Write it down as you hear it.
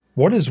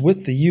What is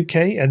with the UK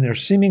and their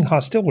seeming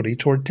hostility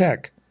toward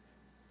tech?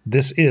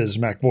 This is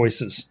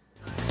MacVoices.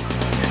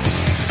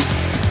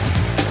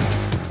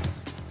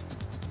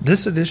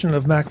 This edition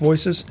of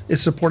MacVoices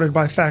is supported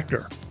by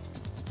Factor.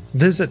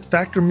 Visit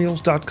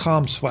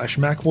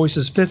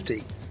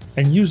factormeals.com/MacVoices50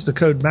 and use the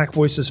code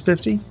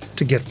MacVoices50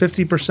 to get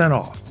 50%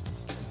 off.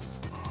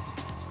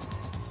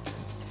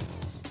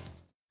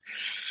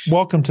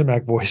 Welcome to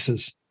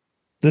MacVoices.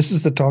 This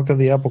is the talk of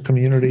the Apple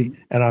community,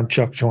 and I'm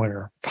Chuck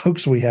Joyner.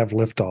 Folks, we have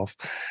liftoff.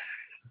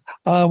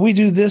 We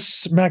do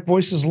this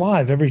MacVoices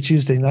live every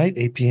Tuesday night,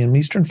 8 p.m.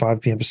 Eastern, 5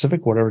 p.m.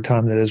 Pacific, whatever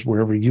time that is,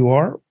 wherever you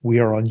are. We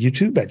are on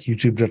YouTube at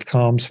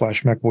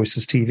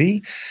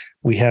youtube.com/MacVoicesTV.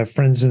 We have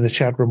friends in the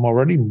chat room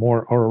already.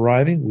 More are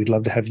arriving. We'd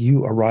love to have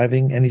you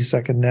arriving any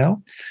second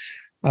now.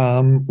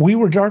 We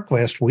were dark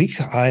last week.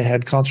 I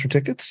had concert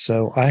tickets,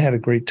 so I had a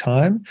great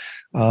time.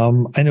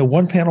 I know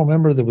one panel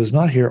member that was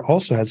not here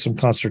also had some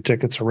concert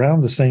tickets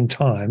around the same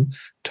time,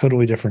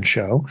 totally different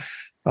show.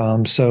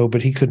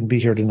 But he couldn't be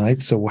here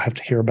tonight, so we'll have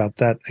to hear about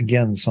that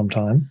again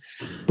sometime.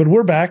 But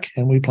we're back,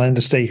 and we plan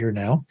to stay here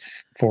now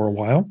for a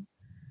while.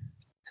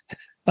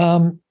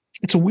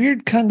 It's a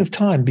weird kind of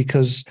time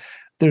because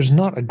there's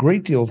not a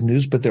great deal of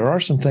news, but there are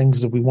some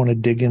things that we want to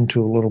dig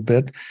into a little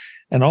bit.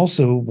 And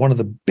also, one of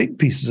the big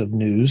pieces of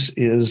news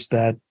is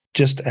that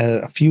just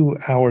a few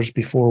hours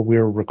before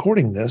we're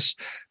recording this,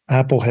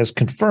 Apple has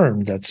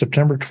confirmed that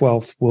September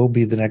 12th will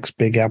be the next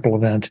big Apple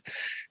event,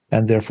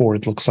 and therefore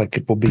it looks like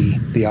it will be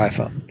the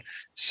iPhone.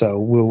 So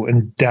we'll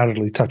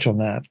undoubtedly touch on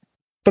that.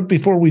 But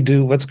before we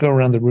do, let's go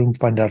around the room,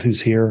 find out who's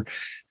here,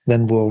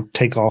 then we'll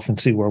take off and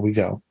see where we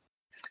go.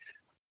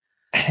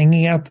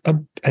 Hanging out,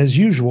 as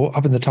usual,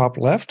 up in the top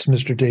left,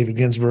 Mr. David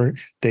Ginsburg.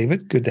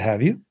 David, good to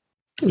have you.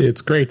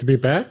 It's great to be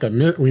back.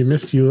 We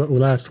missed you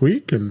last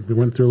week, and we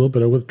went through a little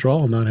bit of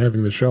withdrawal not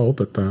having the show,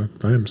 but I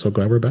am so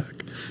glad we're back,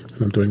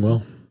 and I'm doing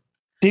well.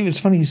 David, it's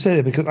funny you say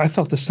that because I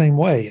felt the same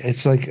way.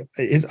 It's like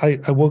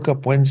I woke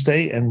up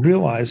Wednesday and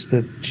realized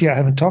that, gee, I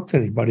haven't talked to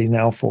anybody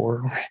now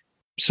for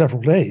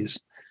several days.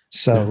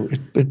 So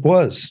it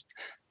was.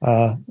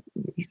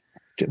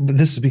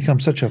 This has become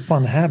such a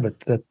fun habit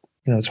that,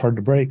 it's hard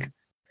to break.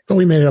 But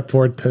we made it up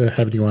for it to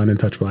having you on In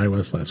Touch with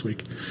iOS last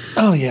week.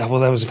 Oh, yeah.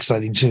 Well, that was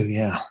exciting, too.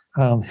 Yeah.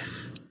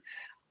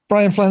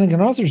 Brian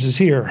Flanagan Authors is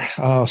here,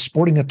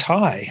 sporting a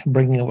tie,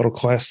 bringing a little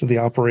class to the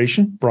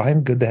operation.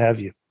 Brian, good to have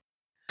you.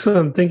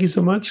 Excellent. Thank you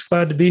so much.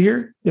 Glad to be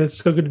here. It's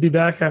so good to be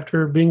back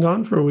after being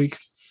gone for a week.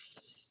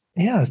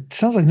 Yeah, it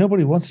sounds like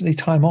nobody wants any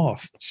time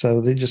off,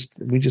 so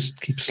we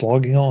just keep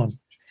slogging on.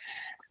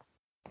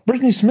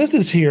 Brittany Smith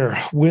is here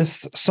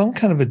with some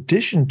kind of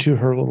addition to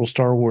her little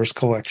Star Wars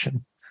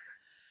collection.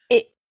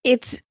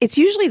 It's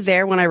usually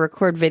there when I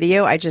record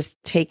video. I just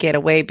take it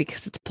away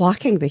because it's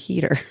blocking the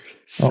heater,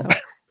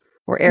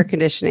 or air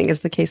conditioning, as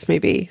the case may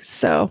be.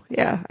 So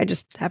yeah, I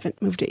just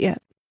haven't moved it yet.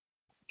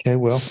 Okay,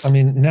 well, I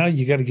mean, now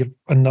you got to get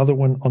another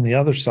one on the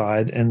other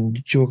side,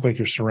 and you look like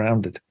you're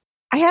surrounded.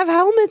 I have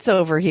helmets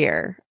over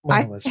here.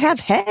 Well, I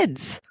have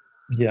heads.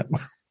 Yeah.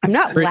 I'm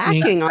not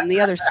lacking on the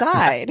other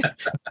side.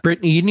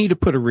 Brittany, you need to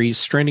put a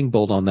restraining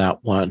bolt on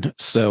that one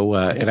so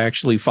it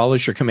actually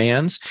follows your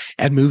commands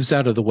and moves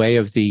out of the way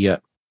of the...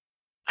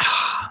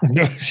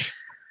 Nice.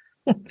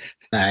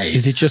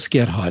 Did it just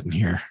get hot in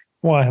here?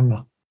 Why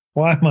am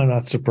I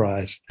not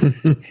surprised?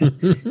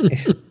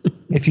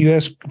 If you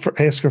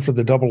ask her for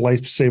the double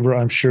lightsaber,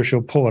 I'm sure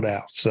she'll pull it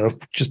out. So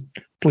just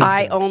please.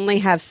 I only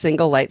have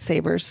single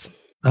lightsabers.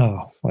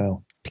 Oh,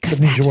 well. Because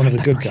that means that's you're one of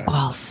the good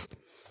prequels. guys.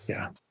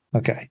 Yeah.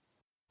 Okay.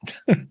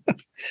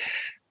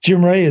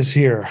 Jim Ray is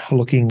here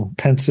looking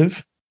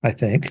pensive, I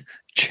think.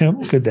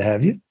 Jim, good to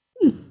have you.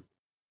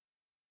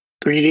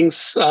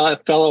 Greetings,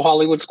 fellow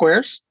Hollywood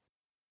Squares.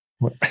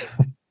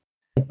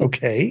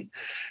 Okay.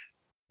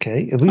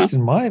 At least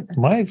in my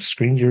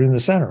screen, you're in the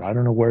center. I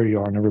don't know where you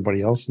are and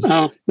everybody else's.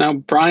 Oh, now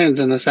Brian's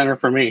in the center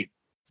for me.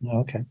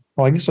 Okay.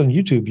 Well, I guess on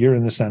YouTube, you're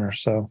in the center,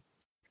 so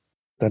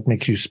that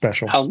makes you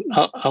special.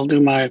 I'll do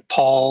my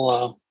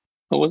Paul,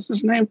 what was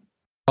his name?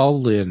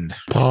 Paul Lind.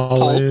 Paul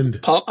Lind.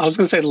 Paul, I was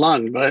going to say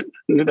Lund, but I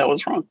knew that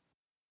was wrong.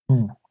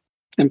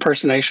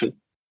 Impersonation.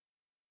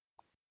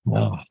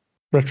 Wow.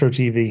 Retro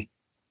TV.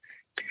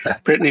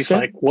 Brittany's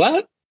like,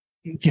 what?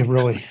 Yeah,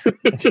 really.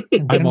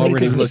 I'm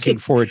already looking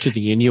forward to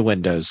the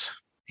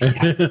innuendos. Ben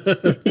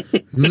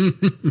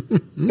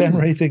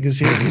Raythig is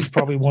here. He's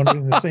probably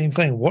wondering the same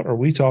thing. What are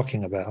we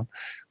talking about?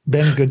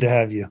 Ben, good to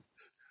have you.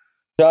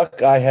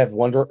 Chuck, I've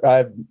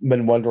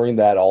been wondering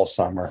that all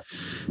summer.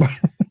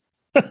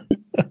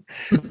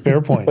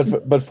 Fair point.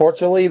 But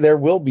fortunately, there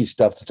will be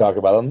stuff to talk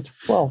about on the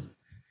 12th.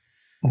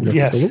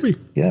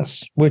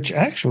 Yes, which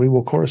actually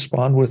will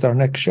correspond with our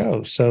next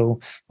show.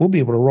 So we'll be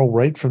able to roll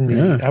right from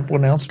the Apple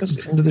announcements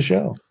into the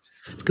show.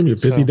 It's going to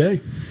be a busy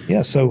day.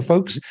 Yeah. So,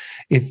 folks,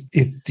 if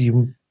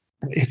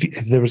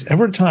there was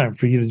ever a time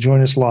for you to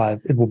join us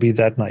live, it will be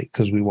that night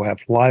because we will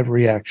have live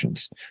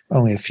reactions,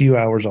 only a few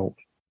hours old.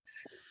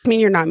 I mean,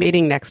 you're not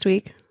meeting next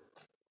week?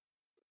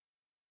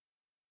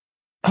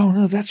 Oh,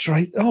 no, that's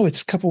right. Oh,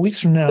 it's a couple weeks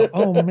from now.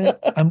 Oh, man.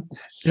 I'm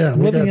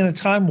living in a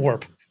time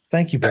warp.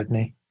 Thank you,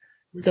 Brittany.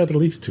 We got at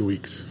least 2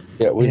 weeks.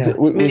 Yeah, Yeah.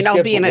 we I mean, I'll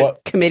skipped be in a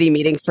committee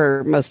meeting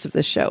for most of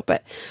the show,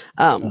 but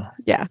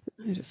yeah.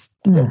 I just,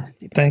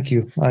 Thank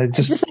you. I I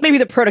just thought maybe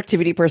the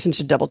productivity person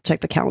should double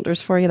check the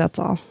calendars for you. That's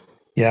all.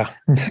 yeah,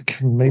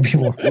 maybe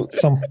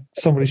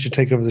somebody should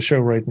take over the show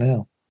right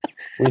now.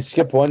 We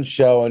skip one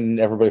show and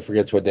everybody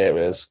forgets what day it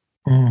is.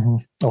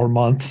 Or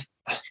month.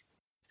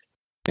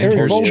 And Eric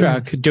here's Bolden.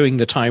 Chuck doing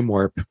the time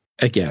warp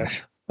again.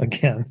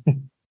 Again.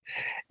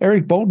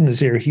 Eric Bolden is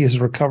here. He has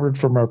recovered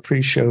from our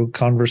pre-show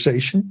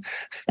conversation.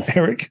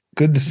 Eric,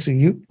 good to see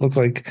you. Look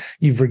like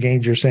you've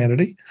regained your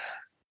sanity.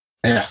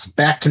 Yes,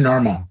 back to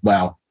normal.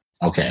 Well,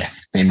 okay,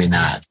 maybe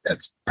not.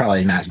 That's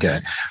probably not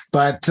good.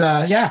 But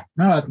yeah,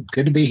 no,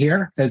 good to be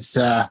here. It's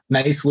a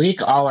nice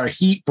week. All our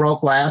heat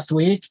broke last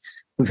week.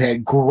 We've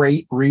had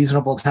great,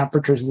 reasonable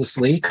temperatures this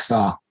week,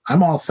 so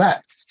I'm all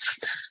set.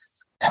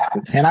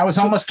 And I was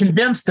almost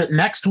convinced that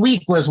next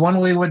week was when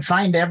we would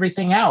find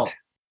everything out.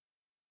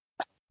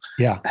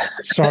 Yeah,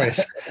 sorry.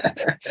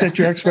 Set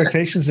your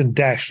expectations and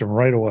dashed them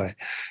right away.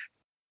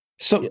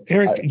 So,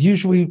 Eric,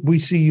 usually we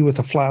see you with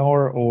a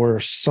flower or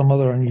some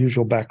other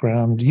unusual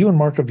background. You and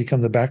Mark have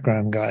become the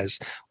background guys.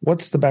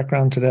 What's the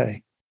background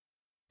today?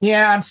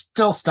 Yeah, I'm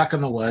still stuck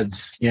in the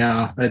woods.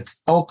 Yeah,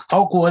 it's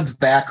oak woods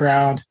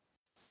background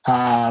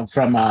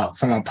from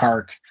a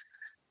park.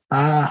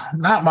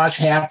 Not much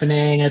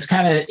happening. It's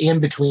kind of in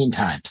between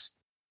times.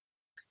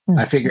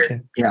 I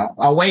figured,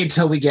 I'll wait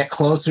until we get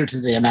closer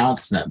to the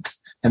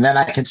announcements, and then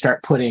I can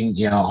start putting,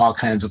 all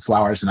kinds of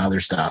flowers and other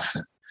stuff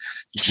and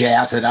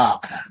jazz it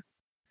up.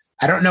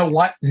 I don't know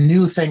what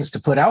new things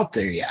to put out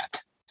there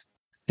yet.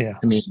 Yeah.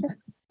 I mean,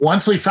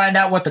 once we find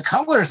out what the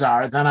colors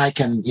are, then I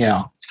can,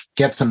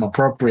 get some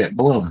appropriate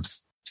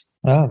blooms.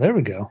 Oh, there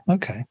we go.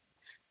 Okay.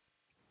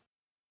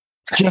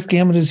 Jeff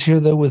Gammett is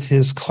here, though, with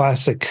his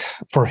classic,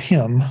 for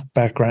him,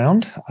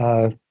 background.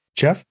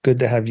 Jeff, good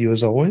to have you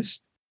as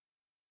always.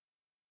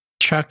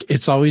 Chuck,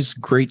 it's always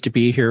great to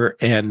be here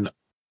and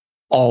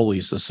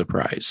always a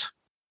surprise.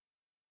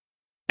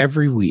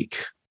 Every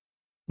week,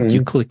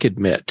 you click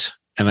admit,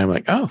 and I'm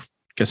like, oh,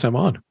 guess I'm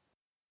on.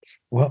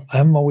 Well,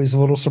 I'm always a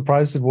little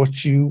surprised at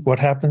what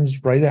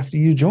happens right after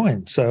you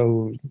join.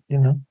 So,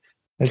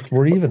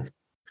 we're even.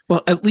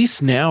 Well, at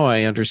least now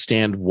I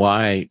understand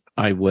why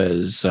I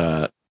was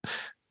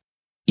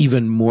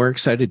even more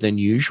excited than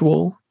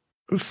usual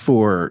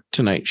for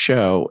tonight's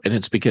show. And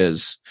it's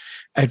because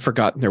I'd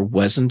forgotten there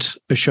wasn't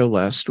a show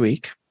last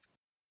week.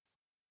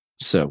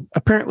 So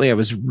apparently I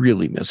was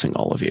really missing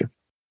all of you.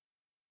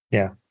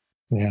 Yeah.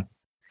 Yeah.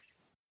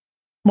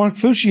 Mark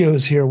Fuccio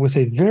is here with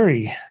a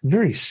very,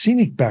 very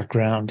scenic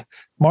background.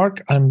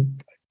 Mark, I'm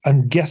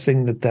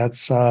guessing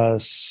that's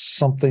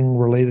something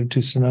related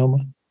to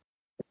Sonoma.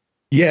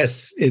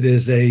 Yes, it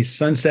is a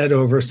sunset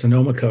over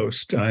Sonoma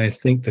Coast. I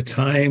think the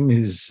time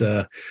is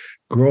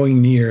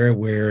growing near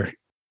where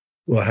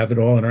we'll have it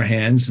all in our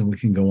hands and we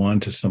can go on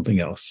to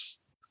something else.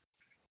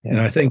 And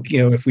I think,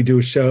 if we do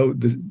a show,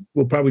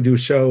 we'll probably do a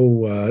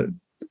show,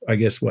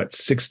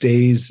 6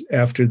 days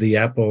after the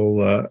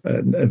Apple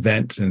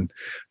event. And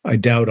I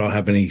doubt I'll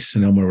have any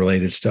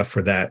Sonoma-related stuff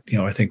for that.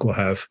 I think we'll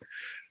have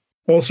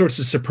all sorts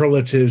of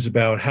superlatives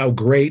about how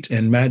great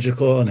and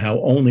magical and how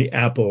only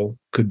Apple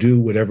could do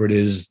whatever it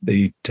is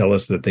they tell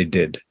us that they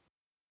did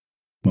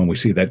when we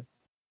see that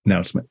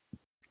announcement.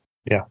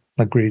 Yeah,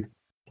 agreed.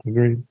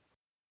 Well,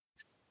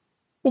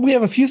 we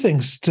have a few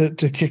things to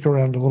kick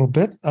around a little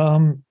bit.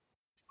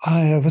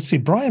 Let's see,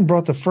 Brian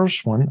brought the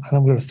first one, and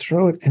I'm going to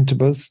throw it into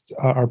both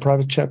our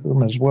private chat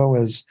room as well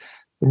as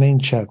the main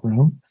chat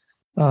room.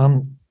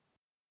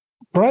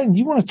 Brian,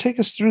 you want to take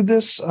us through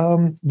this?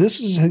 This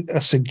is a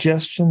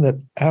suggestion that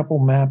Apple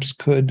Maps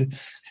could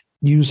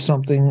use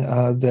something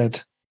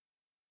that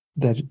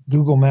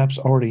Google Maps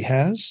already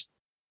has.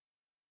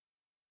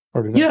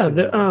 Or did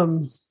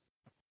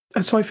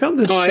so I found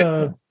this.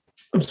 I'm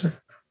sorry.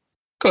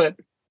 Go ahead.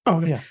 Oh,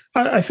 okay. Yeah.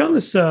 I found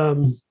this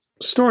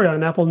story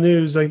on Apple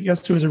News. I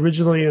guess it was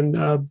originally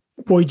in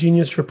Boy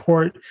Genius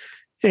Report,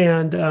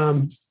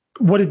 and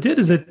what it did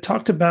is it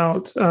talked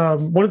about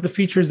one of the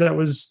features that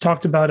was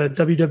talked about at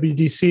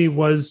WWDC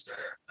was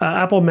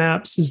Apple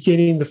Maps is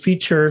gaining the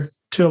feature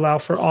to allow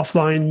for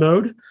offline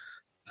mode.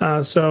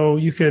 So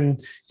you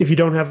can, if you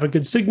don't have a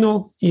good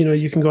signal,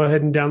 you can go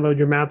ahead and download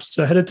your maps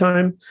ahead of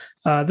time.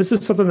 This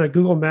is something that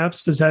Google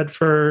Maps has had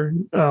for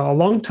a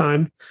long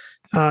time,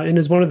 and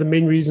is one of the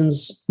main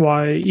reasons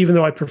why, even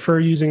though I prefer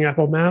using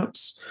Apple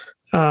Maps,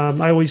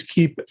 I always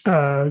keep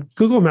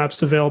Google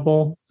Maps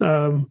available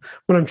when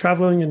I'm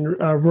traveling in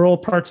rural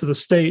parts of the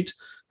state.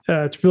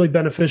 It's really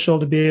beneficial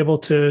to be able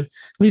to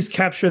at least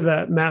capture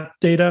that map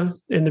data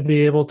and to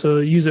be able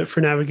to use it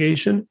for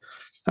navigation.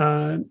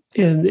 And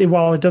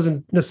while it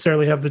doesn't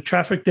necessarily have the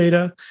traffic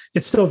data,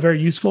 it's still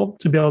very useful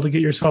to be able to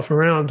get yourself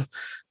around.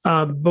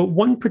 But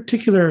one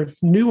particular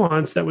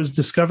nuance that was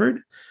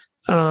discovered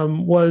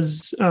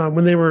was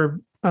when they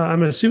were,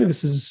 I'm assuming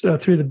this is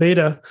through the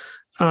beta,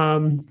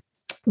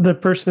 the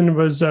person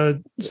was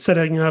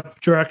setting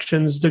up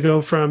directions to go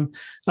from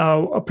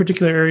a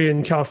particular area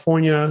in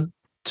California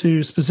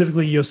to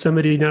specifically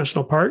Yosemite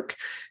National Park.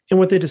 And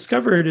what they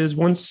discovered is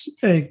once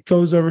it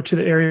goes over to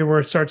the area where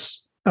it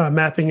starts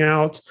mapping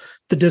out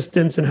the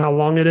distance and how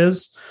long it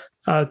is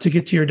to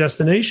get to your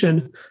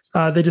destination,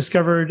 they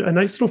discovered a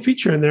nice little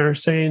feature in there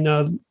saying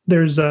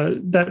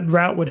that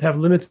route would have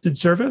limited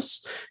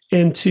service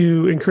and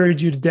to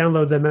encourage you to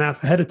download the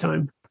map ahead of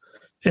time.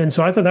 And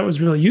so I thought that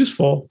was really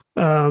useful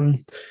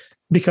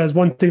because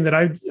one thing that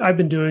I've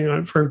been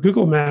doing for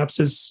Google Maps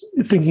is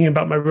thinking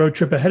about my road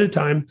trip ahead of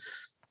time,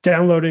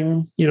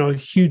 downloading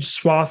huge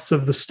swaths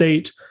of the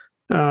state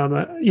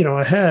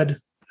ahead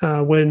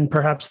when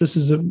perhaps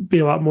this be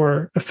a lot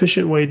more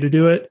efficient way to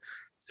do it.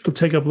 It'll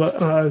take up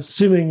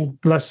assuming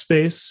less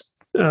space,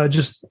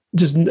 just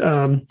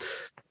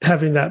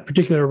having that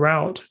particular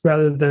route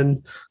rather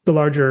than the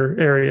larger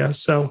area.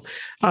 So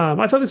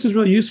I thought this was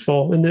really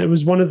useful. And it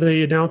was one of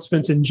the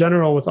announcements in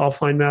general with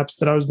offline maps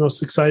that I was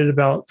most excited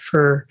about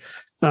for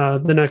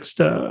the next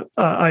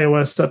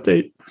iOS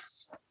update.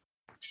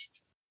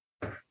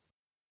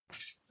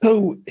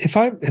 So if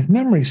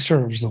memory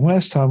serves, the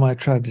last time I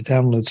tried to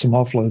download some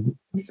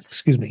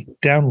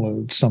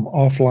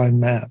offline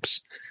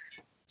maps,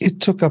 it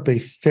took up a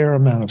fair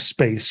amount of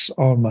space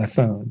on my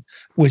phone,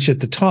 which at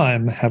the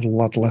time had a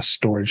lot less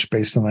storage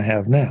space than I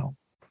have now.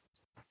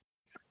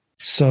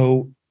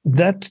 So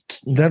that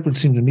would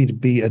seem to me to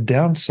be a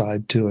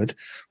downside to it.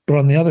 But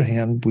on the other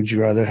hand, would you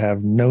rather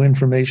have no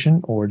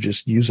information or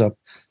just use up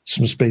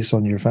some space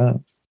on your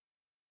phone?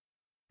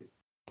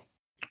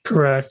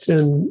 Correct.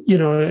 And,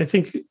 I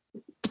think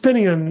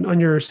depending on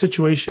your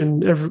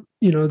situation,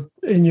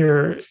 in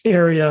your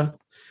area,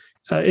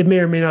 it may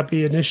or may not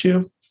be an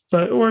issue,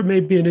 or it may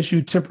be an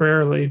issue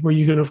temporarily where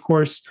you can, of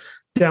course,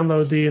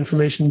 download the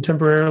information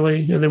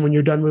temporarily. And then when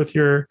you're done with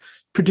your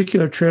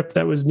particular trip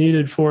that was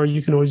needed for,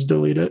 you can always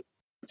delete it.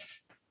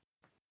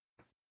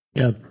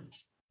 Yeah.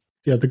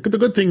 Yeah, the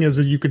good thing is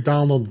that you could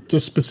download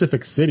just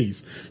specific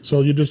cities.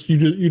 So you just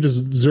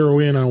zero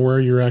in on where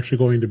you're actually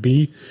going to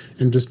be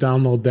and just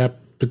download that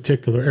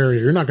particular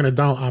area. You're not going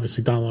to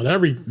obviously download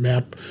every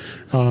map,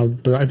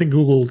 but I think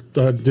Google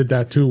did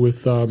that too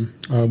with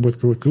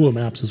Google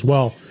Maps as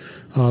well.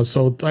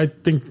 So I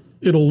think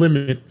it'll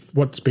limit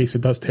what space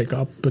it does take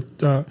up.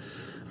 But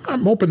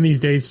I'm hoping these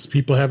days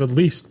people have at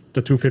least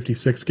the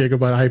 256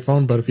 gigabyte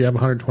iPhone. But if you have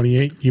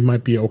 128, you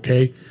might be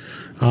okay.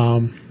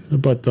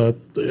 But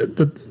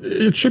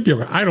it should be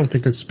okay. I don't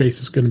think that space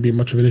is going to be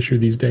much of an issue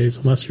these days,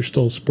 unless you're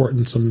still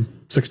sporting some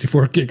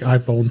 64 gig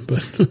iPhone.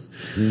 But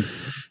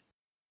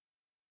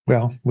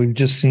well, we've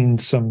just seen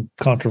some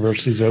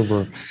controversies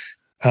over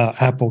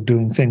Apple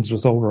doing things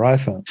with older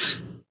iPhones.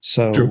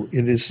 So True.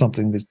 It is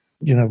something that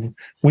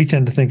we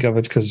tend to think of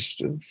it because,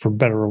 for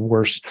better or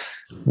worse,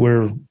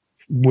 we're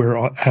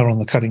out on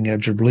the cutting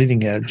edge or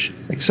bleeding edge.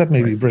 Except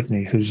maybe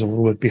Brittany, who's a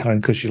little bit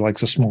behind because she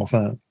likes a small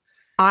phone.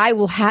 I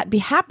will be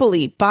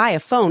happily buy a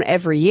phone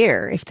every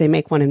year if they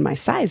make one in my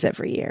size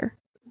every year.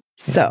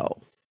 So,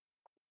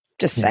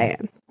 just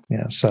saying.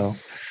 Yeah. So,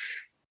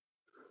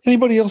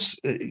 anybody else?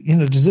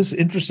 Does this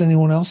interest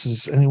anyone else?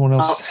 Does anyone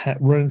else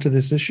run into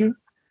this issue?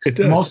 It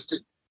does.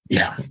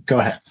 Go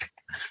ahead.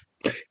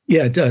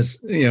 Yeah, it does.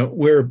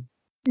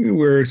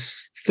 We're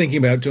thinking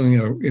about doing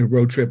a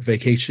road trip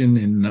vacation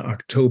in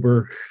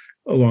October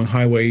along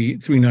Highway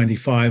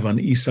 395 on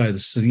the east side of the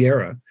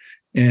Sierra.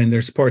 And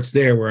there's parts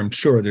there where I'm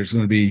sure there's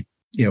going to be,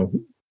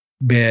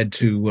 bad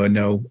to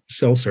no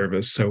cell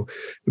service. So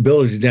the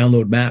ability to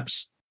download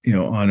maps,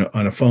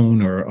 on a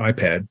phone or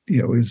iPad,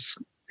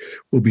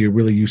 will be a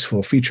really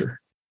useful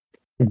feature.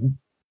 Mm-hmm.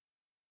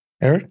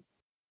 Eric?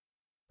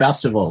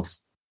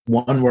 Festivals.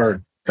 One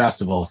word,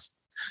 festivals.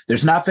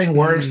 There's nothing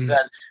worse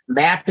than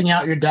mapping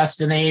out your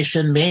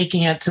destination,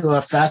 making it to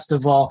a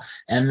festival,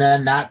 and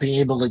then not being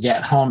able to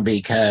get home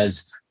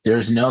because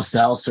there's no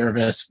cell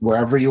service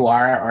wherever you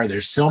are, or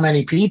there's so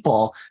many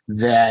people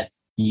that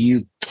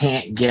you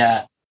can't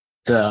get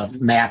the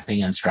mapping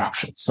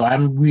instructions. So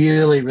I'm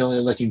really, really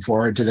looking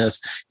forward to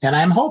this. And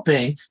I'm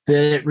hoping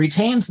that it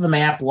retains the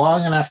map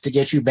long enough to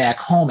get you back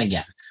home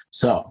again.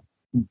 So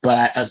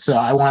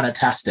I want to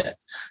test it.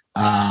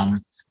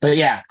 But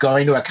yeah,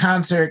 going to a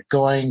concert,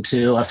 going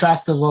to a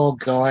festival,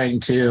 going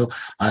to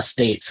a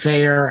state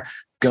fair,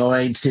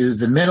 going to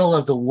the middle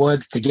of the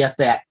woods to get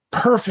that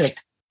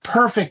perfect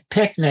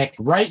picnic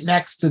right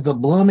next to the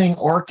blooming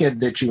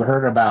orchid that you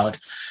heard about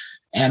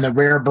and the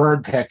rare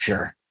bird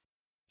picture.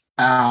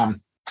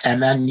 And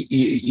then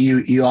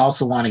you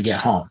also want to get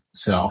home.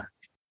 So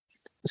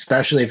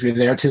especially if you're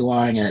there too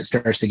long and it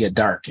starts to get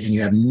dark and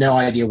you have no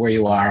idea where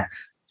you are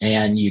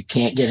and you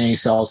can't get any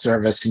cell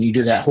service, and you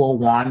do that whole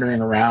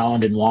wandering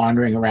around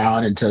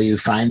until you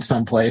find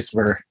some place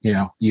where,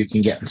 you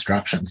can get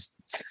instructions.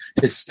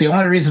 It's the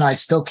only reason I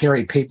still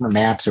carry paper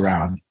maps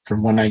around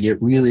from when I get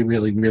really,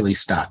 really, really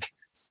stuck.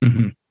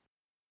 Mm-hmm.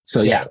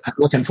 So yeah, I'm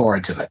looking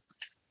forward to it.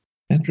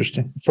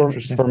 Interesting.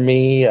 For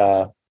me,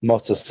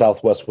 most of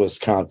Southwest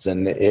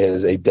Wisconsin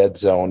is a dead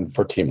zone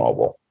for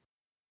T-Mobile.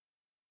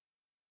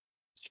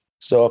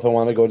 So if I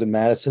want to go to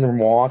Madison or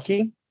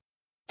Milwaukee,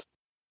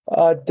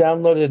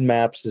 downloaded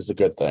maps is a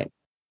good thing.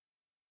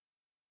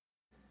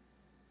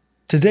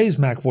 Today's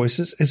Mac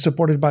Voices is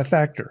supported by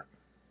Factor.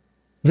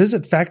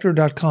 Visit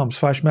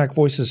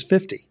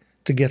factor.com/MacVoices50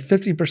 to get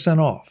 50%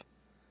 off.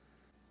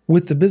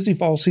 With the busy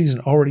fall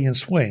season already in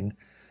swing,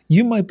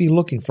 you might be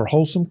looking for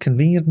wholesome,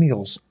 convenient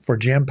meals for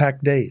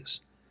jam-packed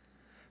days.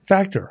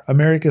 Factor,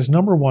 America's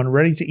 #1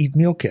 ready-to-eat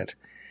meal kit,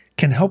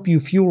 can help you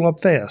fuel up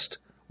fast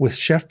with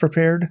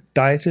chef-prepared,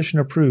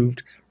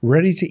 dietitian-approved,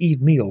 ready-to-eat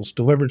meals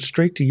delivered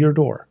straight to your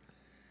door.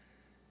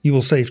 You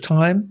will save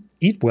time,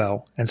 eat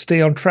well, and stay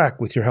on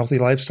track with your healthy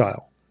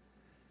lifestyle.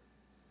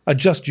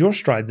 Adjust your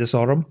stride this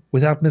autumn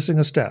without missing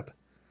a step.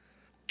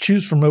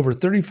 Choose from over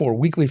 34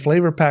 weekly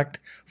flavor-packed,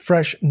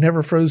 fresh,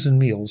 never-frozen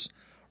meals,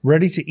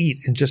 ready to eat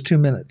in just 2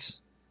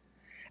 minutes.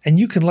 And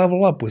you can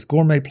level up with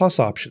Gourmet Plus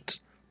options,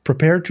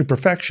 prepared to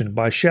perfection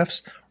by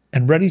chefs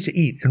and ready to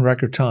eat in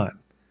record time.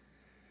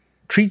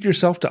 Treat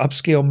yourself to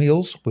upscale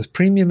meals with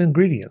premium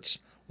ingredients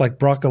like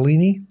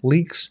broccolini,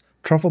 leeks,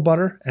 truffle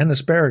butter, and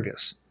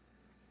asparagus.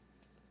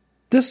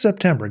 This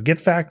September, get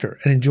Factor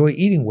and enjoy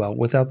eating well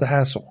without the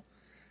hassle.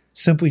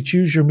 Simply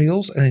choose your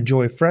meals and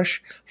enjoy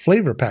fresh,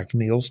 flavor-packed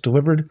meals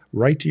delivered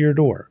right to your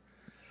door.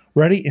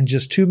 Ready in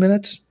just 2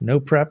 minutes, no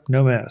prep,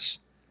 no mess.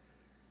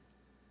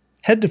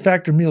 Head to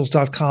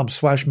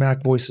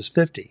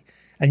factormeals.com/MacVoices50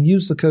 and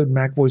use the code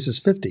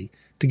MacVoices50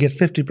 to get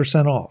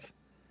 50% off.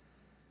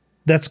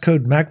 That's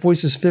code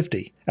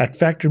MacVoices50 at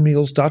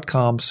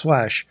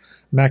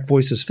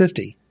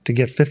factormeals.com/MacVoices50 to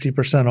get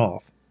 50%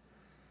 off.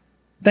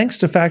 Thanks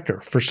to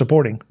Factor for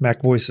supporting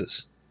Mac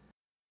Voices.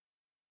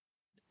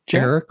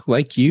 Eric,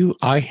 like you,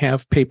 I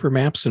have paper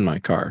maps in my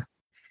car.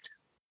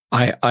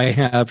 I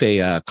have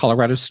a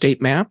Colorado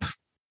state map,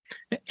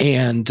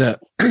 and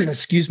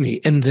excuse me,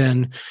 and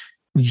then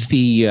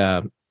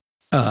the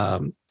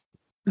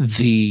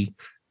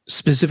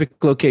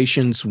specific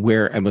locations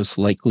where I'm most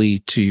likely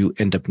to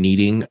end up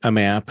needing a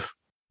map,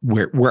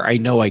 where I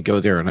know I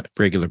go there on a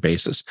regular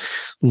basis,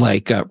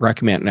 like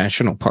Rocky Mountain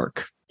National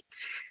Park.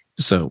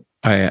 So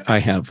I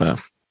have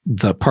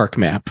the park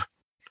map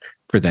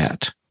for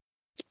that.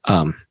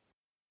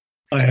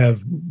 I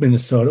have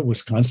Minnesota,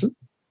 Wisconsin.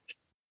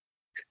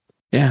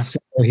 Yeah. So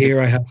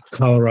here I have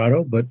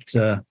Colorado, but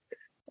I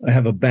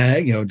have a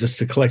bag,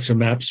 just a collection of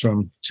maps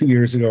from 2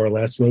 years ago, our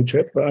last road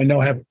trip. But I know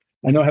I have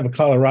a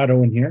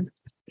Colorado in here.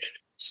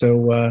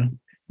 So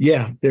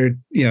yeah, they're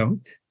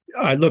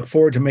I look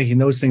forward to making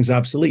those things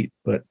obsolete,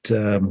 but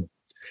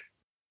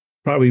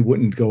probably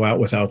wouldn't go out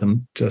without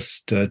them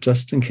just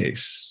in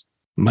case.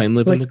 Mine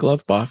live in the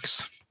glove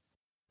box.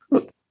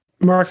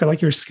 Mark, I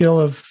like your skill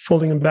of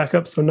folding them back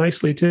up so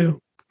nicely too.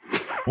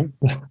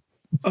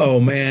 Oh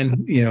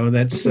man,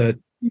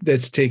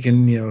 that's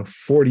taken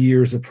 40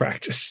 years of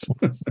practice.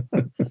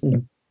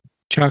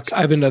 Chuck,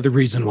 I have another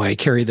reason why I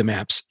carry the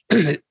maps.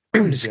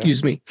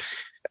 Excuse me.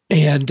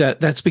 And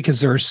that's because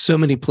there are so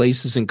many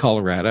places in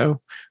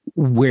Colorado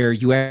where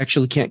you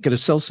actually can't get a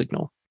cell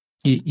signal.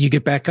 You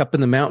get back up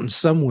in the mountains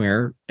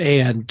somewhere,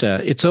 and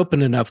it's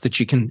open enough that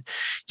you can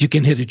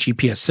hit a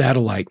GPS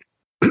satellite,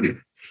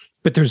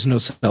 but there's no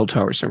cell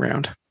towers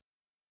around.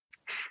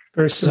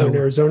 Very similar in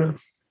Arizona.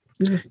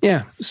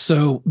 Yeah.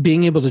 So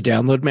being able to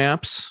download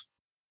maps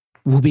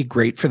will be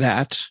great for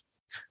that.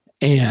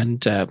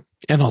 And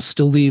I'll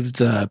still leave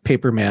the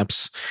paper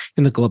maps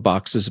in the glove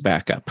box as a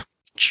backup,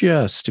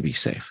 just to be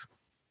safe.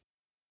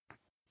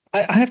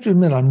 I have to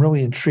admit, I'm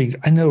really intrigued.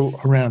 I know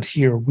around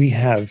here we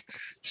have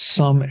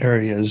some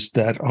areas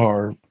that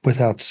are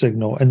without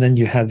signal, and then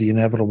you have the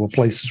inevitable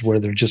places where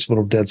they're just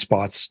little dead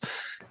spots,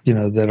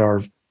 that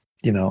are,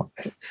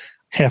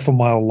 half a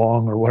mile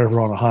long or whatever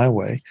on a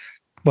highway.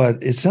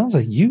 But it sounds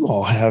like you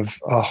all have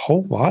a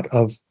whole lot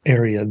of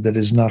area that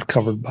is not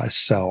covered by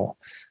cell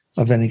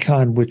of any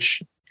kind,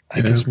 which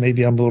I guess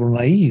maybe I'm a little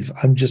naive.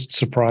 I'm just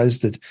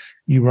surprised that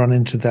you run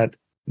into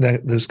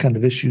those kind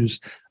of issues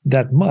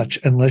that much,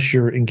 unless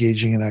you're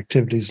engaging in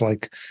activities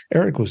like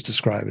Eric was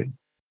describing.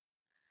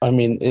 I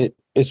mean,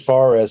 as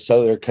far as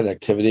cellular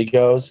connectivity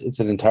goes, it's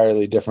an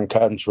entirely different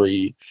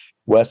country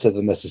west of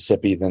the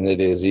Mississippi than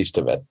it is east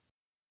of it.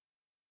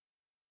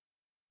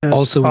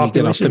 Also, when you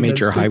get off the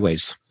major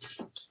highways.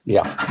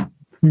 Yeah.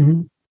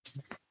 Mm-hmm.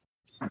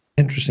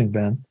 Interesting,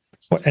 Ben.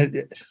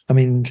 I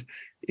mean,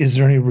 is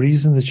there any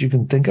reason that you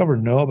can think of or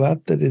know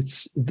about that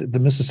it's the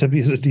Mississippi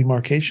is a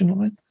demarcation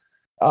line?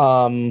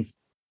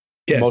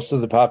 Yes. Most of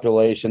the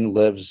population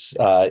lives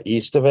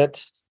east of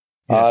it.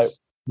 Yes.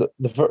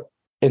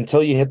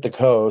 Until you hit the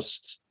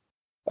coast,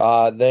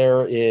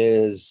 there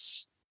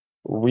is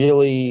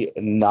really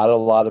not a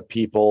lot of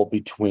people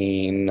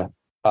between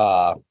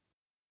the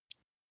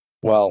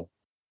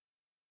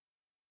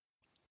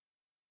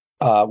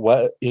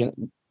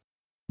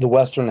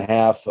western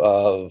half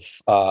of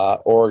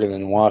Oregon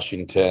and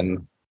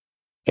Washington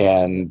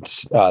and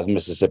the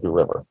Mississippi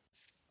River.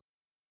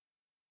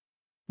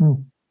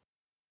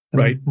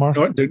 Right. Mark?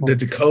 The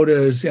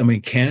Dakotas,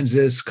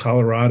 Kansas,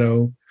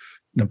 Colorado,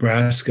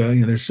 Nebraska,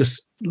 there's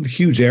just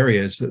huge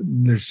areas.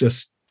 There's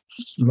just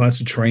lots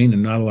of terrain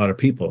and not a lot of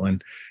people.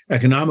 And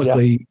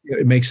economically,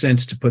 it makes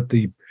sense to put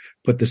the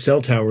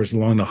cell towers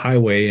along the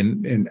highway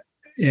and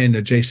and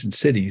adjacent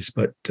cities,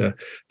 but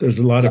there's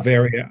a lot of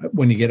area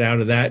when you get out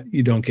of that,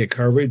 you don't get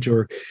coverage,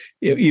 or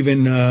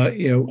even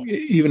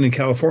even in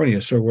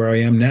California, so where I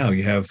am now,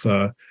 you have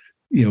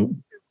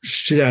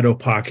shadow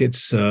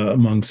pockets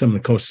among some of the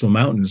coastal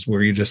mountains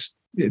where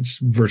it's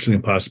virtually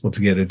impossible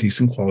to get a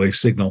decent quality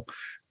signal.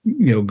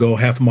 Go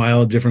half a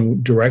mile a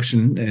different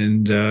direction,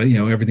 and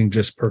everything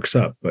just perks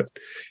up, but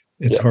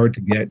it's hard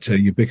to get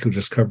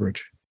ubiquitous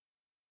coverage.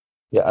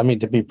 Yeah, I mean,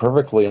 to be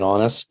perfectly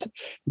honest,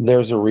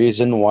 there's a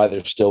reason why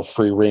there's still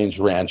free-range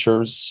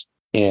ranchers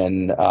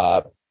in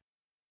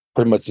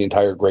pretty much the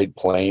entire Great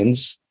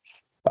Plains.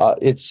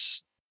 With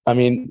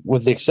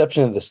the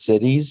exception of the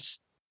cities,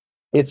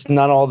 it's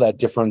not all that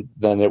different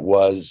than it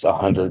was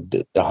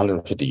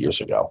 150 years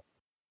ago.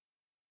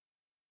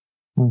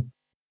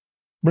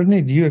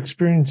 Brittany, do you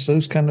experience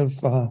those kind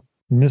of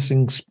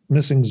missing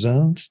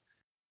zones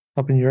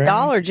up in your area?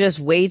 Y'all are just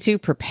way too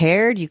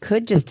prepared. You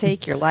could just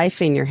take your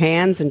life in your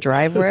hands and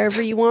drive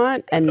wherever you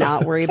want and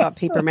not worry about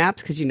paper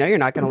maps, because you're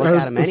not going to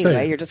look at them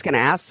anyway. You're just going to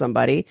ask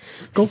somebody.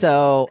 Can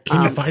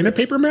you find a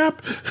paper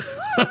map?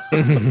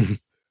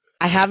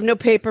 I have no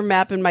paper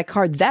map in my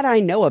car that I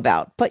know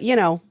about, but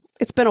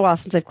it's been a while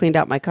since I've cleaned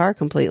out my car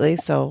completely.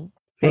 So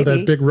maybe.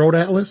 That big road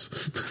atlas.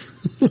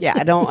 Yeah,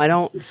 I don't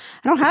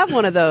have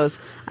one of those.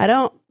 I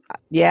don't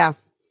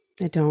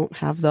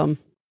have them.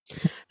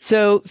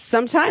 So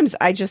sometimes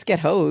I just get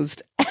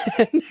hosed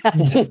and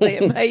have to play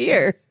it by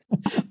ear.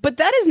 But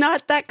that is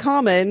not that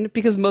common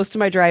because most of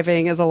my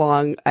driving is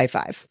along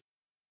I-5.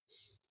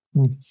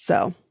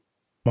 So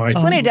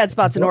plenty of dead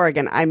spots in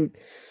Oregon.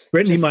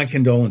 Brittany, my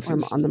condolences.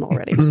 I'm on them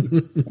already.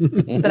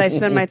 Did I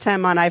spend my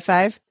time on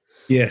I-5?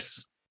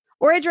 Yes.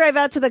 Or I drive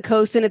out to the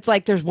coast and it's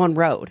like there's one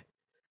road.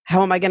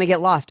 How am I going to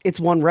get lost? It's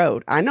one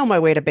road. I know my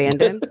way to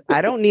Bandon.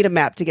 I don't need a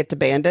map to get to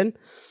Bandon.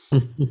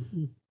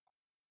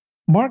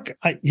 Mark,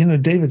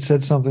 David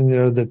said something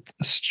there that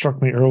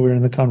struck me earlier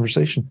in the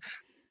conversation.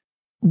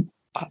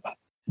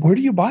 Where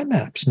do you buy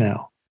maps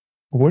now?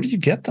 Where do you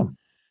get them?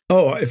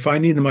 Oh, if I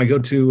need them, I go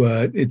to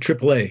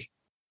AAA.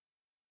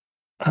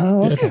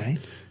 Oh, okay.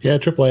 Yeah,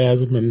 AAA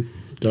has them, and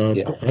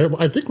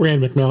I think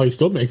Rand McNally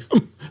still makes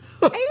them.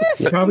 I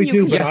just probably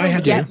do, but I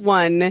have get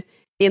one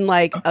in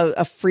like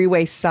a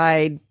freeway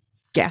side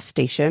gas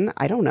station.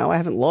 I don't know. I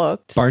haven't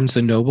looked. Barnes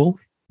and Noble.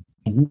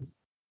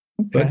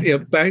 Okay.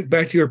 But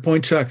back to your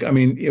point, Chuck. I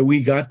mean, we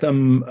got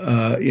them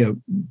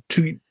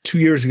 2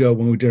 years ago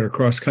when we did our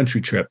cross country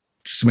trip,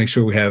 just to make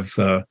sure we have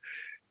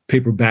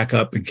paper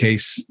backup in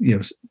case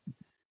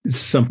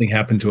something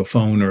happened to a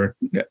phone or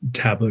a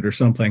tablet or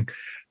something.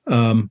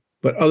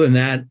 But other than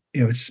that,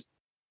 it's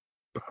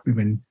probably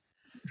been.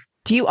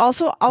 Do you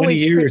also always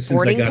print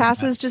boarding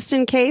passes just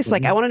in case?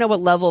 Like, I want to know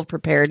what level of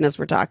preparedness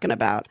we're talking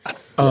about.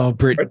 Oh,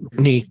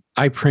 Brittany,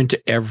 I print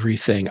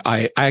everything.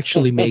 I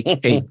actually make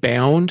a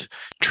bound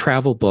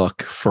travel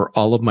book for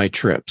all of my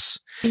trips.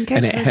 I think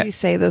I've heard you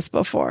say this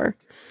before.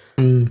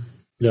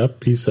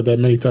 Yep, he said that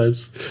many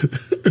times.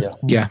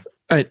 Yeah.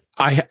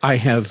 I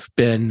have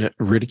been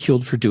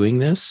ridiculed for doing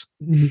this.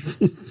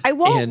 I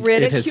won't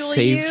ridicule it has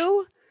saved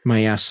you.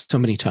 My ass so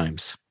many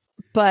times.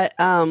 But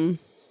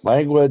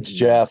language,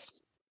 Jeff.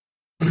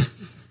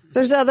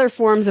 There's other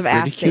forms of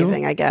ass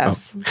saving, I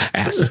guess. Oh,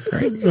 ass,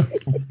 right?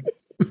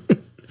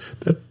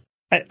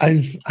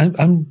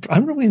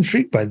 I'm really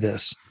intrigued by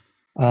this.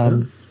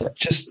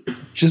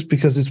 Just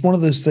because it's one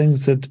of those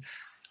things that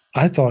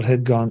I thought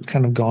had gone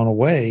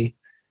away,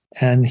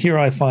 and here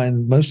I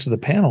find most of the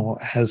panel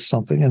has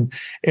something. And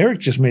Eric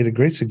just made a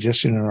great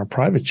suggestion in our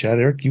private chat.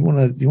 Eric, you want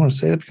to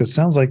say that, because it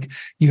sounds like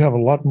you have a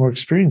lot more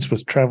experience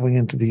with traveling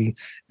into the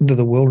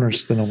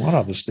wilderness than a lot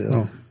of us do.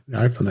 Oh,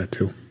 yeah, I've done that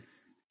too.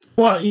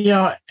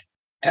 Well,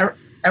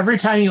 every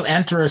time you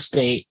enter a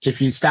state,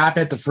 if you stop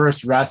at the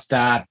first rest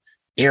stop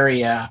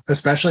area,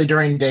 especially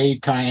during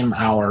daytime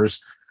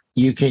hours,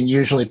 you can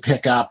usually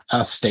pick up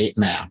a state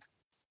map.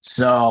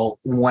 So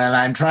when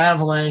I'm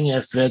traveling,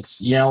 if it's,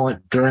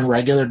 during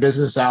regular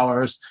business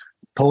hours,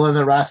 pull in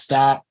the rest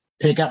stop,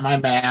 pick up my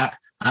map.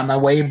 On my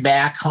way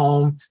back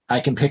home, I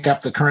can pick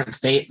up the current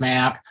state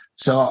map.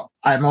 So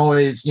I'm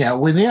always,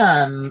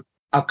 within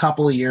a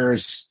couple of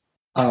years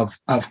of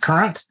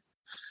current.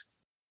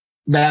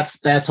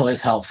 That's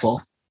always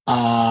helpful.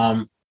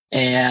 I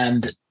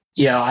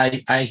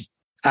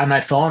on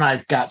my phone,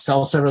 I've got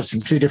cell service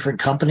from 2 different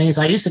companies.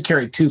 I used to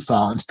carry 2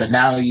 phones, but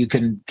now you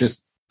can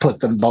just put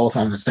them both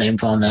on the same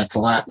phone. That's a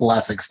lot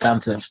less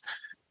expensive.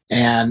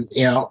 And,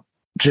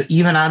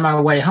 even on my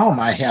way home,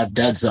 I have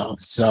dead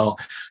zones. So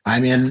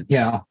I'm in,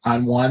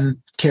 on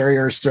one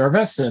carrier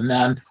service, and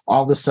then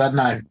all of a sudden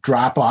I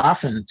drop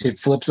off and it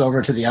flips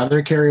over to the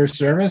other carrier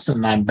service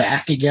and I'm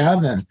back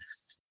again. And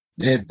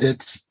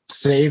it's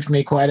saved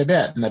me quite a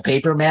bit. And the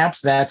paper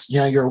maps, that's,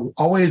 you're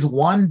always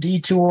one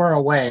detour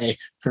away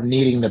from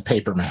needing the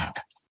paper map.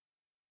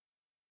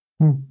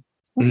 Okay.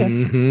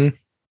 Mm-hmm.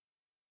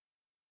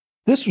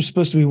 This was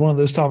supposed to be one of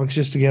those topics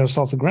just to get us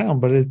off the ground,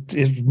 but it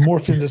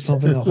morphed into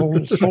something a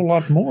whole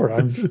lot more.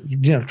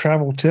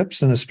 Travel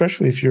tips, and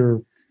especially if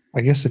you're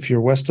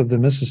west of the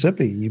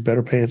Mississippi, you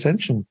better pay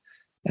attention.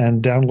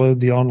 and download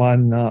the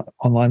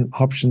online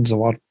options a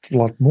lot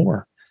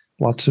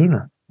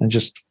sooner, and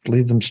just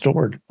leave them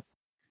stored.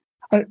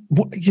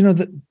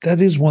 That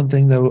is one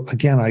thing, though.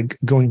 Again,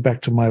 going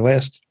back to my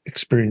last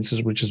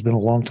experiences, which has been a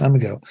long time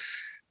ago.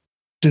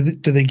 Do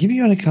they give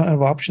you any kind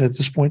of option at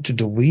this point to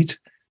delete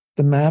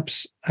the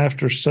maps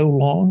after so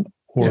long,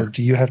 or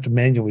do you have to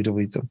manually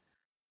delete them?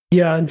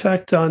 Yeah, in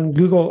fact, on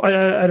Google, I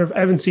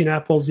haven't seen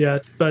Apple's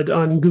yet, but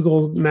on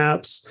Google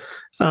Maps,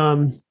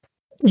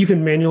 you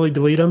can manually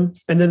delete them.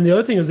 And then the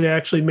other thing is they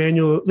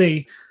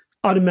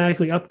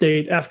automatically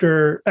update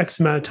after X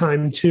amount of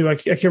time too. I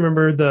can't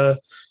remember the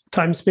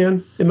time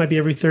span. It might be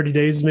every 30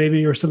 days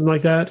maybe, or something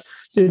like that.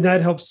 And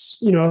that helps,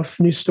 if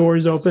new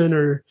stores open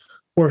or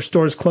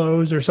stores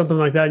close or something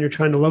like that, and you're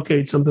trying to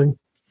locate something.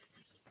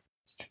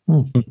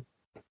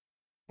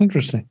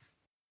 Interesting.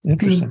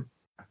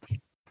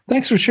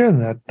 Thanks for sharing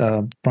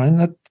that, Brian.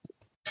 That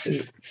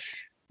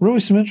really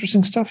some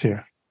interesting stuff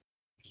here.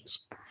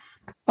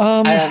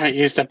 I haven't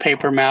used a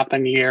paper map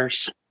in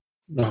years.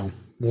 No,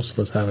 most of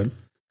us haven't.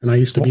 And I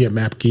used to be a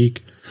map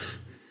geek.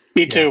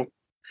 Me too.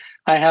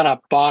 I had a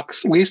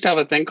box. We used to have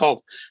a thing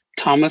called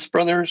Thomas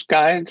Brothers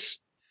guides.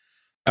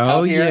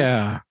 Oh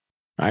yeah,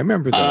 I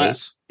remember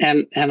those.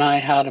 And I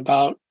had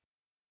about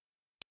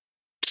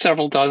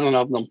several dozen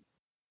of them.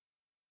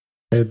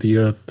 I had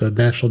the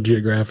National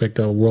Geographic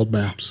world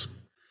maps.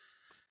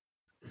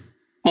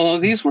 Although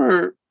they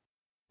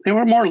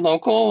were more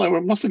local. They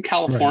were mostly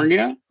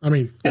California.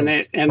 Right. I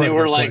mean, they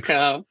were like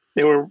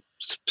they were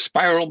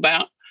spiral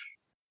bound,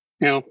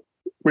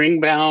 ring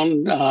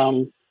bound,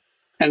 and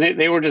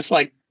they were just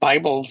like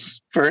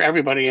Bibles for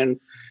everybody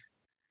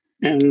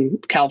in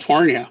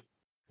California.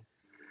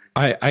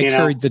 I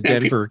carried the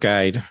Denver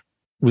guide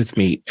with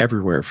me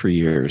everywhere for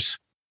years.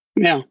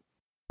 Yeah.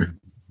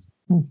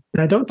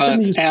 I don't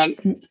think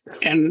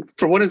and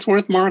for what it's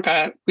worth, Mark,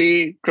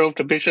 we drove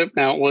to Bishop.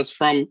 Now, it was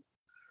from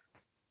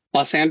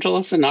Los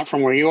Angeles and not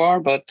from where you are,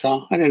 but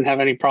I didn't have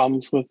any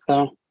problems with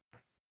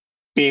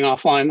being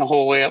offline the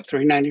whole way up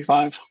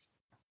 395.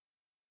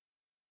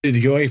 Did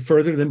you go any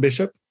further than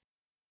Bishop?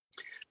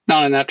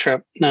 Not in that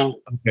trip, no.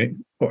 Okay.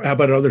 Or how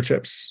about other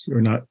trips or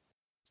not?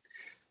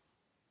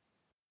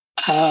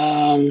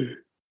 I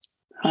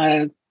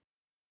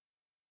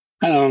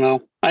don't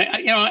know.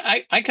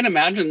 I can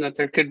imagine that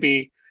there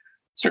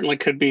certainly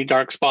could be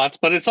dark spots,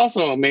 but it's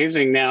also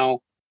amazing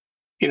now.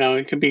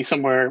 It could be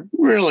somewhere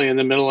really in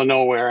the middle of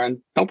nowhere and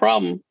no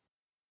problem.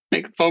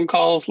 Making phone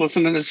calls,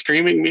 listening to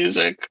streaming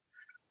music,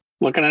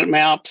 looking at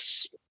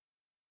maps.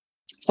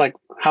 It's like,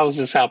 how is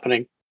this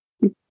happening?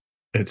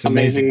 It's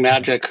amazing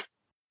magic.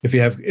 If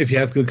you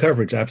have good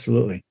coverage,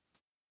 absolutely.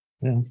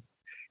 Yeah.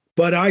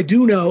 But I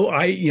do know,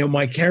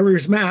 my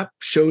carrier's map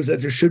shows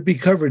that there should be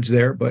coverage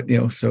there, but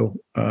so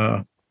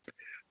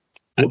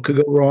what could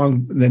go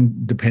wrong then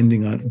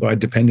depending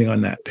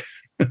on that.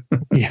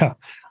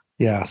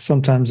 Yeah.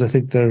 Sometimes I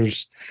think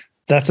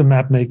that's a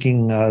map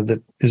making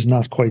that is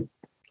not quite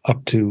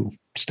up to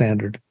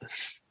standard.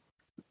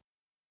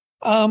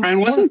 Brian,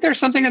 wasn't there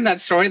something in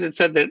that story that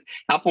said that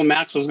Apple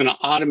Maps was going to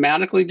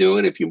automatically do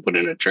it if you put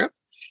in a trip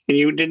and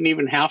you didn't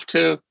even have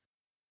to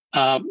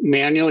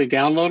manually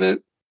download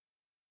it?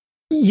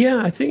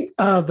 Yeah, I think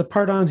the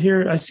part on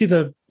here, I see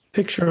the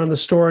picture on the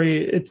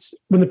story. It's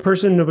when the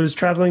person was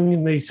traveling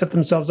and they set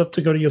themselves up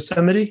to go to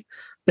Yosemite.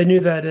 They knew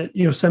that at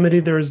Yosemite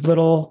there was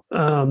little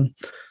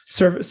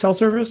cell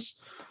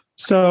service.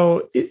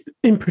 So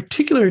in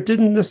particular, it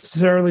didn't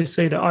necessarily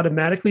say to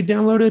automatically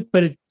download it,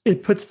 but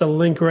it puts the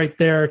link right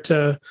there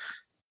to,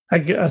 I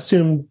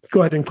assume,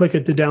 go ahead and click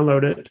it to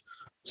download it.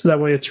 So that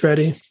way it's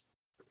ready.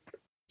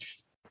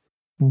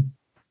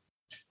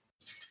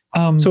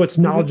 So it's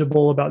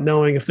knowledgeable about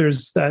knowing if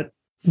there's that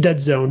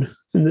dead zone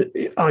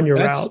on your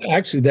route.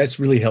 Actually, that's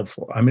really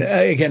helpful. I mean,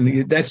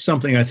 again, that's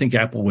something I think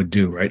Apple would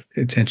do, right?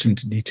 Attention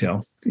to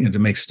detail, to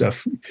make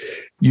stuff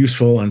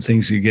useful and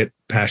things you get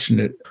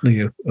passionate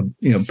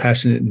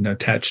and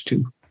attached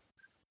to.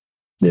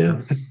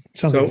 Yeah.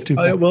 So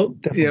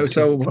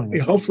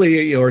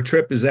hopefully your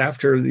trip is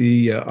after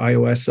the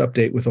iOS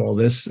update with all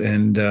this,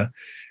 and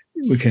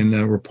we can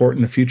report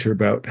in the future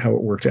about how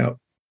it worked out.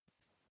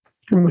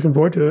 I'm looking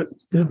forward to it.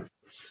 Yeah.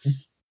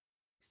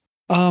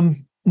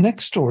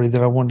 Next story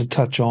that I wanted to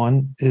touch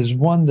on is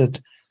one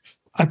that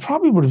I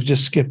probably would have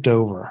just skipped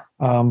over.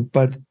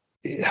 But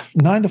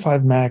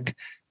 9to5Mac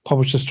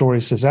published a story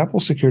that says Apple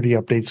security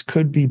updates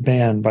could be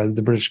banned by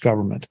the British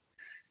government.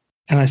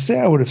 And I say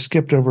I would have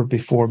skipped over it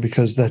before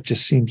because that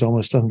just seems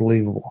almost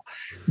unbelievable.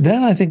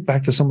 Then I think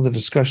back to some of the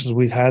discussions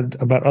we've had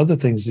about other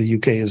things the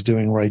UK is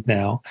doing right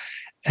now.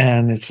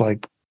 And it's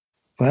like,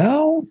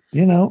 well,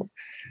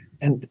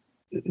 and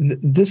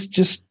this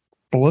just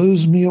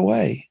blows me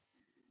away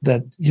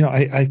that,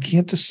 I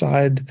can't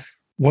decide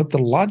what the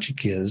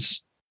logic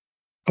is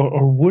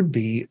or would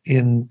be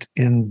in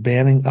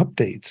banning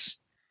updates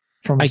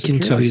from I can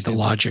tell you the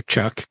logic,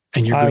 Chuck,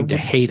 and you're going to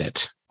hate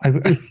it.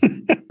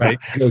 Right.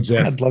 Go,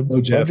 Jeff. I'd love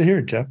to hear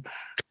it, Jeff.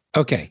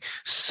 Okay.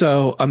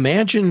 So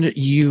imagine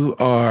you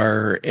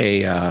are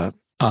a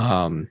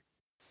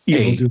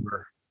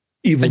evildoer.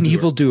 An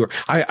evildoer.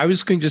 I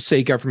was going to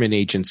say government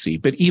agency,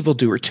 but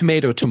evildoer,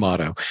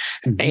 tomato.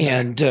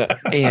 And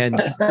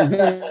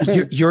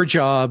your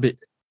job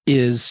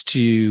is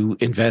to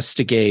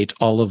investigate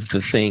all of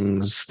the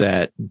things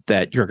that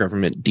your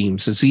government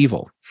deems as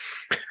evil.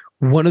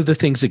 One of the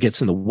things that gets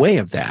in the way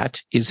of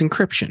that is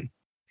encryption.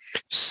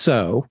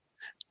 So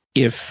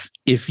if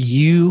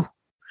you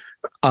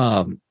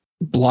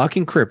block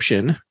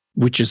encryption,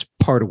 which is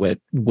part of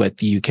what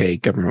the UK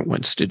government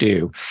wants to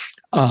do,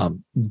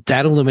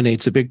 that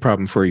eliminates a big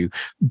problem for you.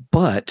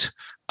 But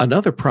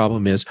another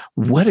problem is,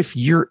 what if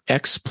you're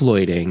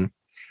exploiting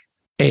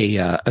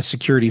a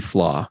security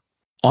flaw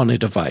on a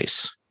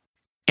device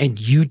and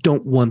you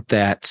don't want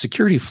that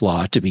security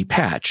flaw to be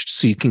patched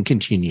so you can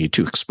continue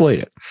to exploit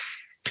it?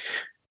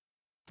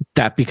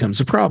 That becomes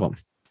a problem.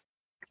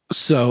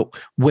 So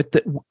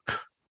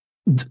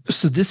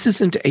this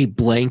isn't a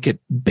blanket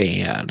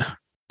ban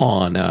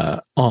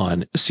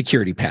on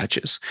security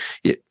patches.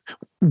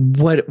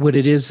 What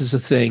it is a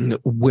thing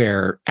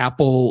where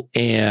Apple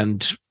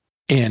and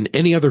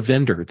any other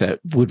vendor that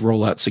would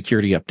roll out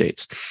security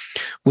updates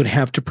would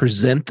have to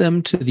present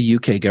them to the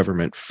UK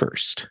government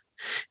first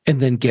and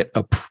then get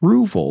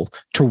approval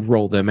to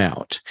roll them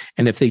out.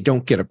 And if they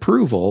don't get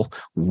approval,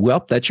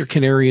 well, that's your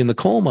canary in the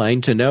coal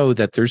mine to know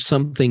that there's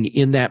something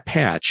in that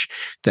patch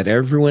that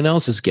everyone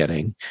else is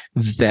getting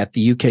that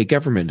the UK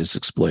government is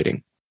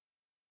exploiting.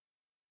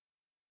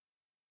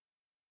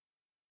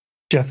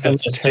 Jeff,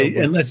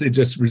 unless they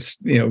just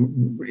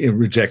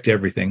reject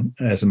everything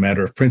as a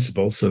matter of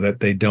principle, so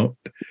that they don't.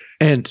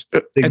 And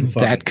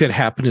that could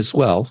happen as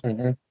well.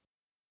 Mm-hmm.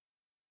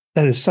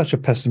 That is such a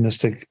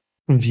pessimistic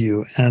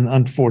view, and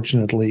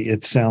unfortunately,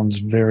 it sounds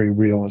very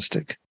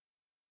realistic.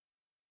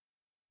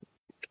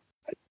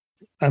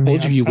 I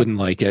told you wouldn't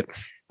like it.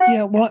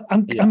 Yeah, well,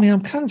 I'm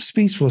kind of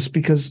speechless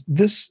because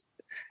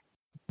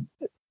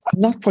I'm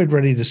not quite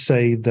ready to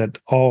say that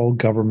all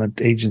government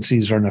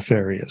agencies are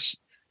nefarious.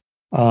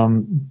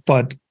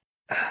 But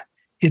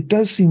it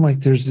does seem like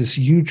there's this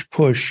huge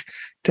push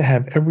to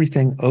have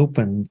everything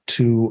open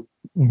to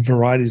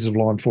varieties of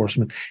law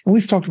enforcement. And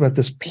we've talked about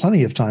this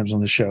plenty of times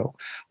on the show,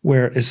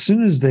 where as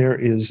soon as there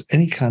is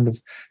any kind of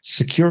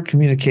secure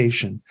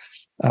communication,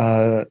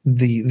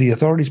 the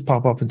authorities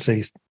pop up and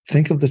say,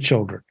 think of the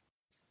children.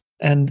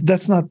 And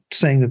that's not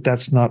saying that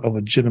that's not a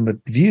legitimate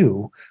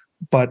view,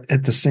 but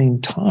at the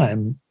same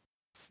time,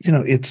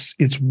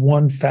 it's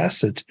one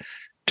facet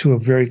to a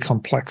very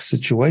complex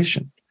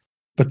situation,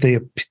 but they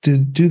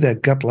do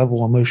that gut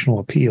level emotional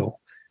appeal.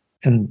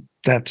 And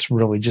that's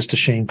really just a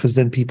shame, because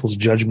then people's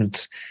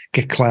judgments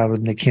get clouded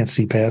and they can't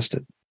see past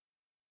it.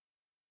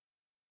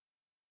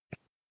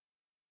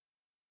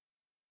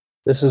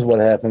 This is what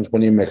happens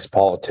when you mix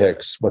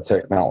politics with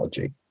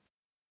technology.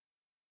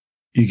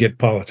 You get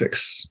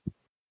politics.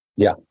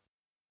 Yeah.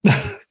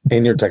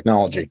 In your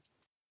technology.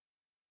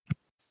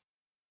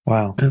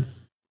 Wow.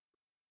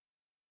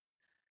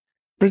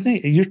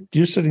 Brittany,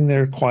 you're sitting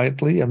there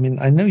quietly. I mean,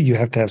 I know you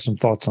have to have some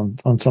thoughts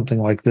on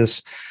something like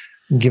this,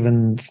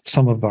 given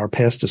some of our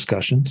past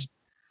discussions.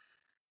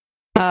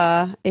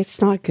 It's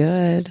not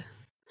good.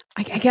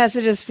 I guess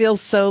it just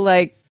feels so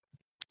like,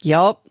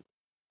 yup.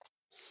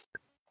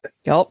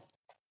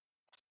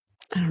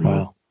 I don't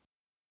know.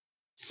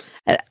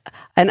 Wow.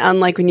 And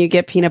unlike when you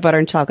get peanut butter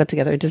and chocolate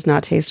together, it does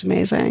not taste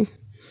amazing.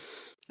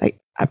 I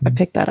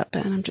picked that up,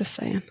 Ben. I'm just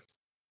saying.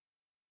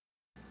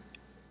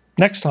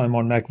 Next time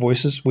on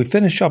MacVoices, we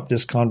finish up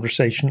this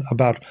conversation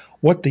about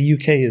what the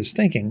UK is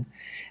thinking,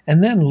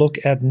 and then look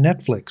at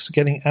Netflix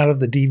getting out of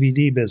the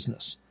DVD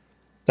business.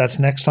 That's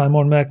next time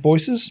on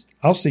MacVoices.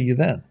 I'll see you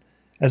then.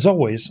 As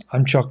always,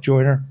 I'm Chuck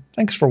Joyner.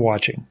 Thanks for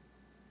watching.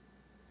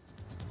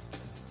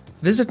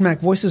 Visit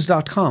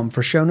MacVoices.com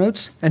for show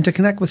notes and to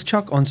connect with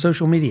Chuck on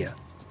social media.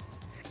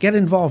 Get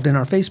involved in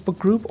our Facebook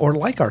group or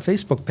like our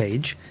Facebook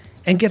page,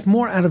 and get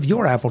more out of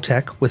your Apple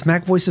tech with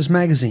MacVoices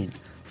Magazine,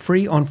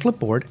 free on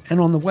Flipboard and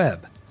on the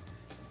web.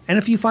 And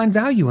if you find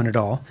value in it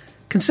all,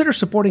 consider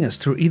supporting us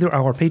through either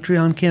our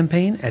Patreon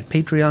campaign at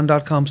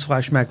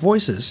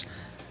patreon.com/MacVoices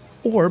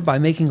or by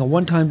making a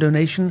one-time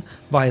donation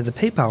via the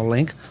PayPal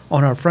link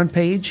on our front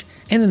page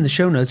and in the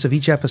show notes of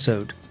each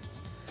episode.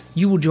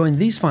 You will join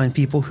these fine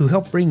people who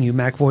help bring you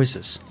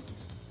MacVoices.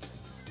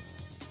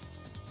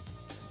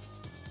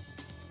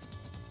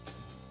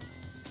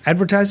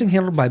 Advertising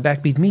handled by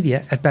Backbeat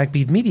Media at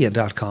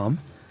backbeatmedia.com.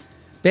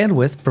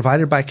 Bandwidth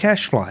provided by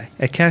CashFly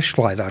at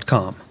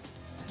cashfly.com.